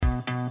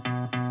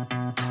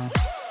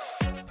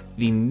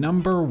the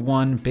number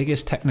one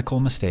biggest technical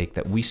mistake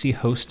that we see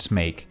hosts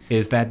make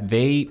is that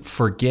they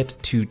forget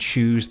to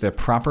choose the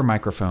proper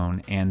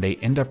microphone and they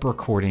end up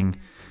recording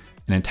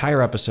an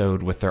entire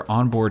episode with their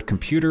onboard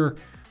computer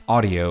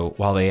audio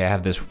while they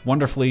have this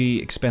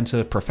wonderfully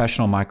expensive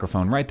professional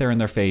microphone right there in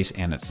their face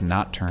and it's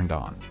not turned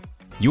on.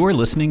 You are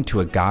listening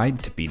to a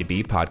guide to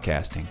B2B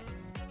podcasting.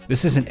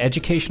 This is an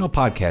educational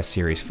podcast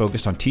series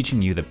focused on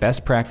teaching you the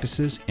best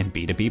practices in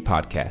B2B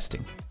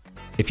podcasting.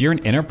 If you're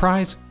an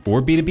enterprise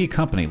or B2B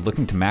company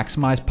looking to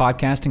maximize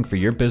podcasting for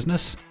your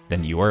business,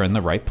 then you are in the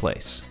right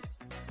place.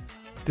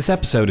 This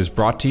episode is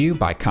brought to you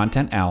by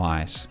Content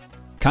Allies.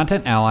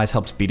 Content Allies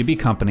helps B2B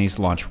companies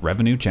launch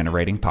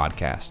revenue-generating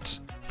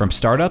podcasts. From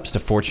startups to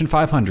Fortune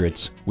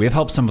 500s, we have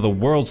helped some of the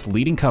world's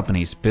leading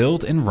companies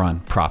build and run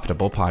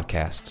profitable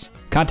podcasts.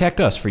 Contact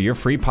us for your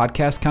free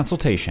podcast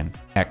consultation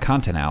at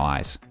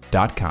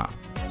contentallies.com.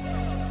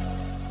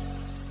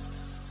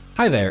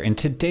 Hi there. In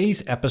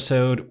today's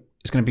episode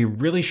is going to be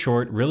really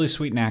short, really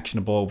sweet and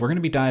actionable. We're going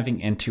to be diving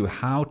into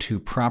how to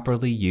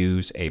properly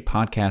use a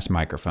podcast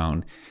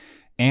microphone,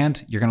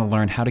 and you're going to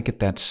learn how to get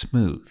that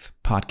smooth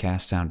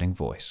podcast sounding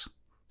voice.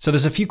 So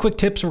there's a few quick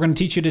tips we're going to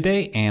teach you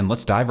today, and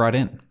let's dive right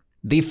in.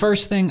 The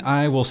first thing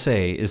I will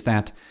say is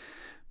that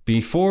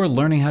before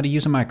learning how to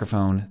use a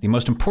microphone, the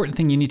most important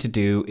thing you need to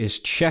do is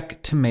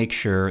check to make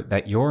sure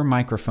that your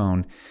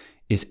microphone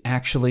is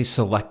actually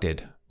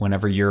selected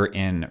whenever you're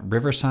in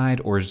Riverside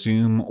or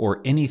Zoom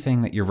or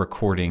anything that you're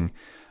recording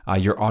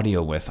your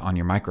audio with on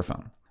your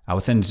microphone.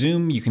 Within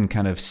Zoom, you can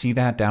kind of see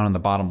that down in the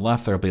bottom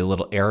left. There'll be a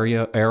little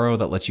arrow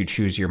that lets you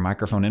choose your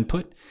microphone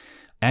input.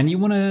 And you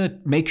want to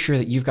make sure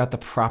that you've got the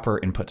proper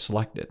input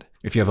selected.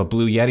 If you have a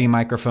Blue Yeti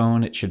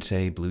microphone, it should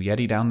say Blue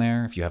Yeti down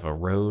there. If you have a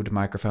Rode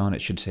microphone,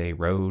 it should say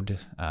Rode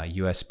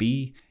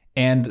USB.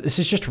 And this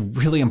is just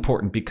really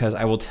important because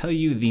I will tell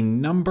you the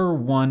number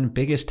one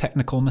biggest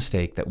technical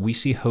mistake that we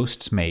see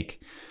hosts make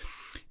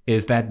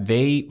is that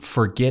they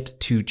forget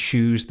to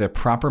choose the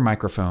proper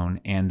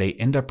microphone and they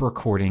end up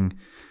recording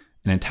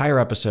an entire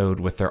episode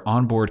with their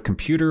onboard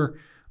computer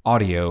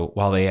audio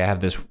while they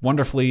have this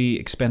wonderfully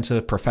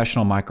expensive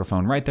professional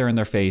microphone right there in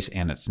their face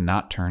and it's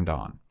not turned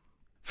on.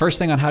 First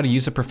thing on how to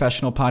use a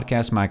professional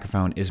podcast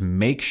microphone is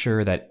make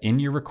sure that in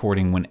your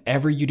recording,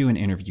 whenever you do an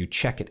interview,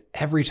 check it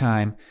every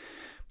time.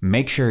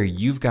 Make sure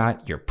you've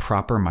got your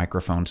proper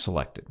microphone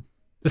selected.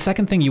 The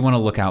second thing you want to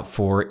look out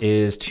for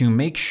is to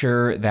make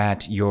sure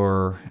that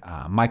your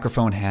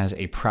microphone has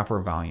a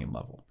proper volume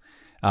level.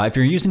 If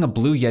you're using a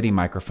Blue Yeti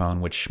microphone,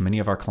 which many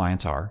of our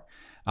clients are,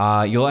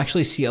 you'll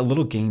actually see a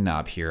little gain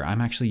knob here.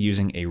 I'm actually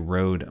using a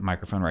Rode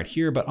microphone right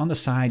here, but on the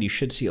side, you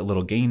should see a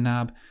little gain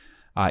knob.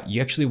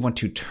 You actually want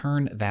to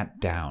turn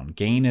that down.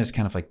 Gain is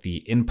kind of like the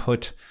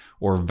input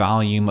or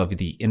volume of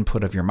the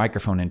input of your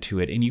microphone into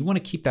it, and you want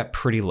to keep that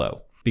pretty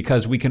low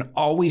because we can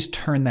always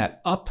turn that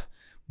up,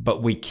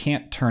 but we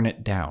can't turn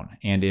it down.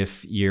 And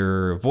if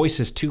your voice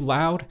is too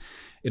loud,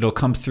 it'll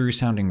come through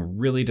sounding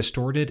really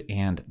distorted,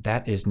 and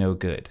that is no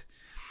good.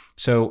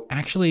 So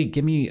actually,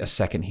 give me a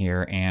second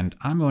here, and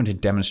I'm going to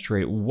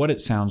demonstrate what it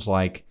sounds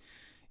like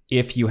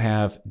if you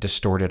have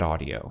distorted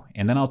audio.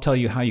 And then I'll tell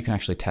you how you can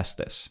actually test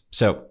this.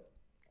 So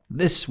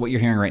this, what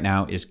you're hearing right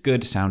now, is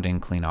good sounding,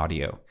 clean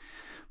audio.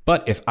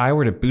 But if I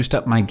were to boost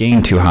up my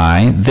gain too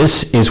high,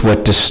 this is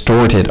what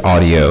distorted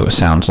audio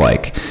sounds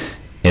like.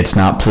 It's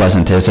not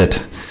pleasant, is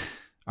it?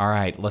 All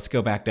right, let's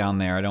go back down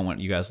there. I don't want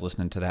you guys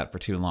listening to that for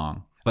too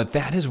long. But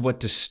that is what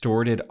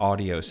distorted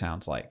audio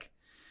sounds like.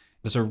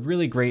 There's a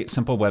really great,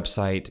 simple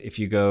website. If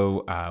you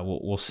go,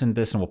 we'll send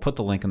this and we'll put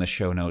the link in the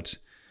show notes.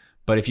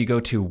 But if you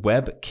go to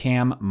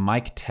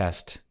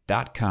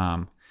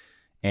webcammictest.com,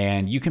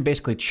 and you can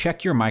basically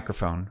check your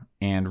microphone,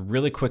 and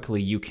really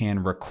quickly you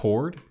can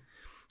record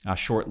a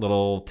short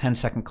little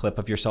 10-second clip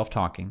of yourself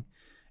talking,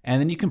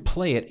 and then you can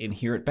play it and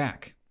hear it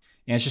back.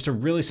 And it's just a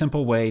really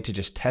simple way to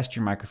just test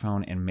your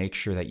microphone and make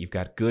sure that you've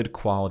got good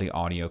quality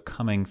audio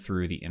coming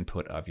through the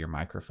input of your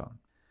microphone.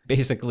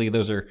 Basically,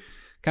 those are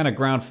kind of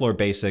ground floor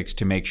basics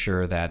to make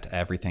sure that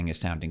everything is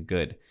sounding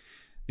good.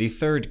 The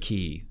third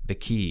key, the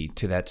key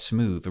to that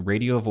smooth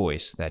radio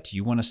voice that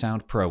you want to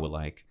sound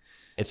pro-like,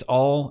 it's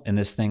all in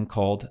this thing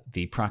called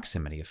the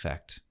proximity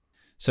effect.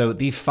 So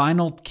the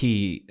final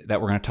key that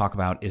we're going to talk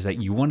about is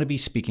that you want to be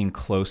speaking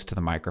close to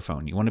the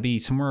microphone. You want to be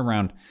somewhere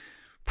around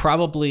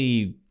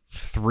probably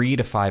 3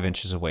 to 5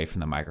 inches away from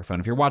the microphone.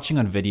 If you're watching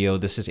on video,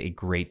 this is a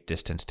great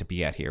distance to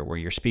be at here, where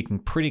you're speaking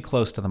pretty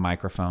close to the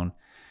microphone.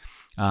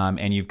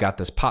 And you've got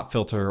this pop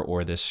filter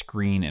or this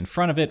screen in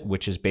front of it,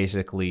 which is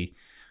basically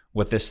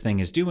what this thing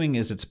is doing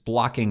is it's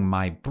blocking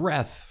my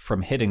breath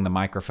from hitting the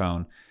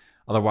microphone.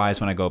 Otherwise,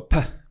 when I go,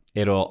 puh,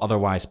 it'll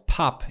otherwise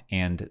pop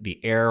and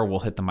the air will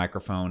hit the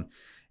microphone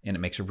and it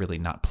makes a really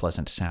not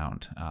pleasant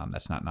sound.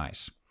 That's not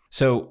nice.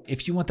 So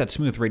if you want that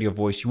smooth radio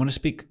voice, you want to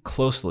speak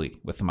closely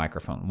with the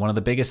microphone. One of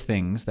the biggest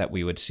things that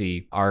we would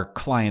see our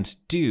clients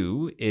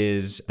do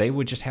is they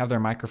would just have their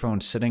microphone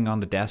sitting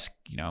on the desk,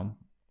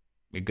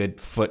 a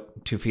good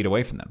 2 feet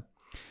away from them.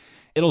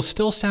 It'll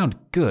still sound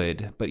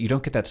good, but you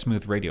don't get that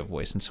smooth radio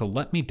voice. And so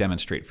let me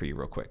demonstrate for you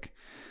real quick.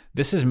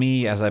 This is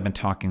me as I've been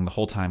talking the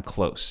whole time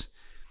close.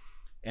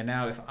 And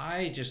now if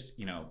I just,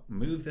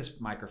 move this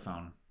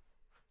microphone,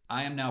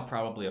 I am now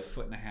probably 1.5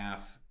 feet,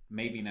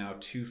 maybe now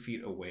 2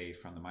 feet away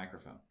from the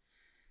microphone.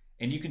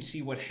 And you can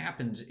see what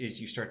happens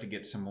is you start to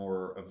get some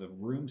more of the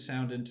room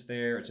sound into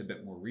there. It's a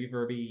bit more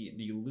reverby,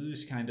 and you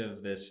lose kind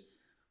of this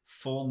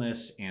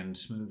fullness and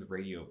smooth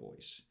radio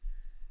voice.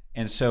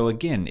 And so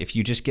again, if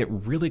you just get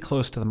really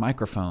close to the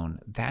microphone,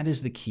 that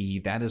is the key.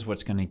 That is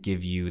what's going to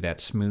give you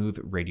that smooth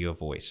radio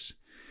voice.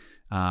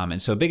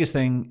 And so the biggest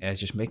thing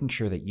is just making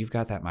sure that you've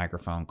got that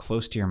microphone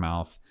close to your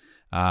mouth.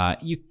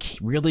 You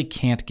really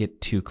can't get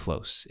too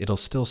close. It'll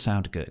still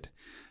sound good.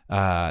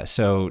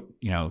 So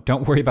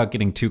don't worry about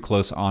getting too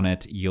close on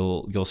it.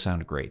 You'll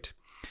sound great.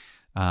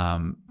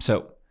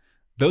 So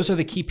those are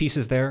the key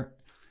pieces there.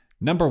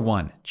 Number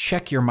 1,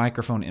 check your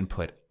microphone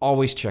input.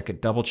 Always check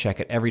it, double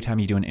check it every time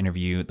you do an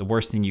interview. The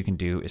worst thing you can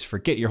do is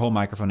forget your whole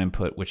microphone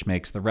input, which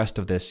makes the rest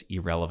of this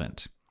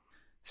irrelevant.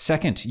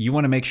 Second, you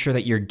want to make sure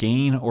that your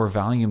gain or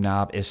volume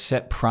knob is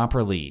set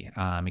properly.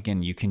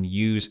 Again, you can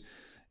use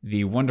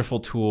the wonderful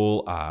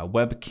tool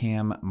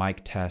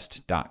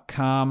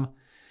webcammictest.com.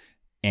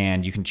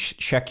 And you can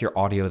check your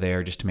audio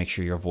there just to make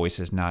sure your voice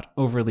is not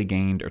overly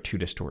gained or too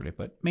distorted,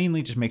 but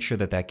mainly just make sure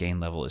that that gain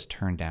level is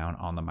turned down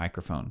on the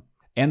microphone.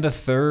 And the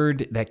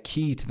third, that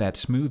key to that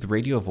smooth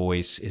radio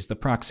voice is the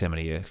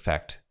proximity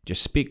effect.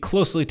 Just speak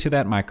closely to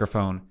that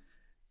microphone,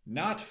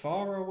 not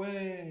far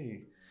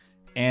away,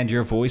 and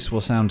your voice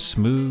will sound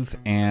smooth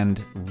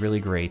and really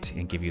great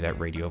and give you that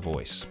radio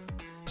voice.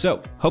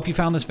 So, hope you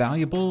found this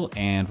valuable,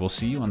 and we'll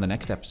see you on the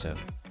next episode.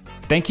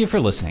 Thank you for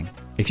listening.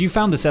 If you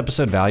found this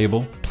episode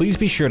valuable, please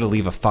be sure to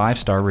leave a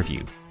 5-star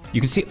review.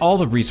 You can see all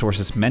the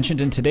resources mentioned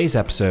in today's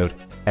episode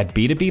at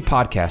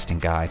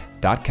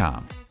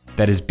b2bpodcastingguide.com.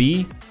 That is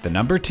B, the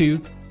number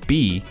 2,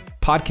 B,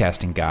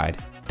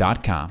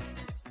 podcastingguide.com.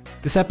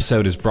 This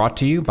episode is brought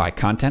to you by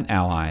Content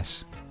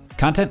Allies.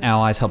 Content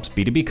Allies helps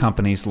B2B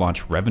companies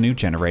launch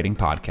revenue-generating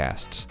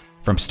podcasts.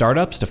 From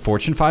startups to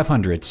Fortune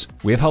 500s,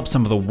 we have helped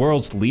some of the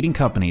world's leading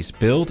companies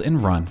build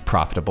and run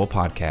profitable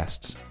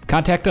podcasts.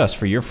 Contact us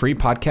for your free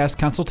podcast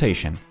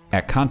consultation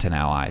at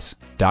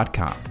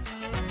contentallies.com.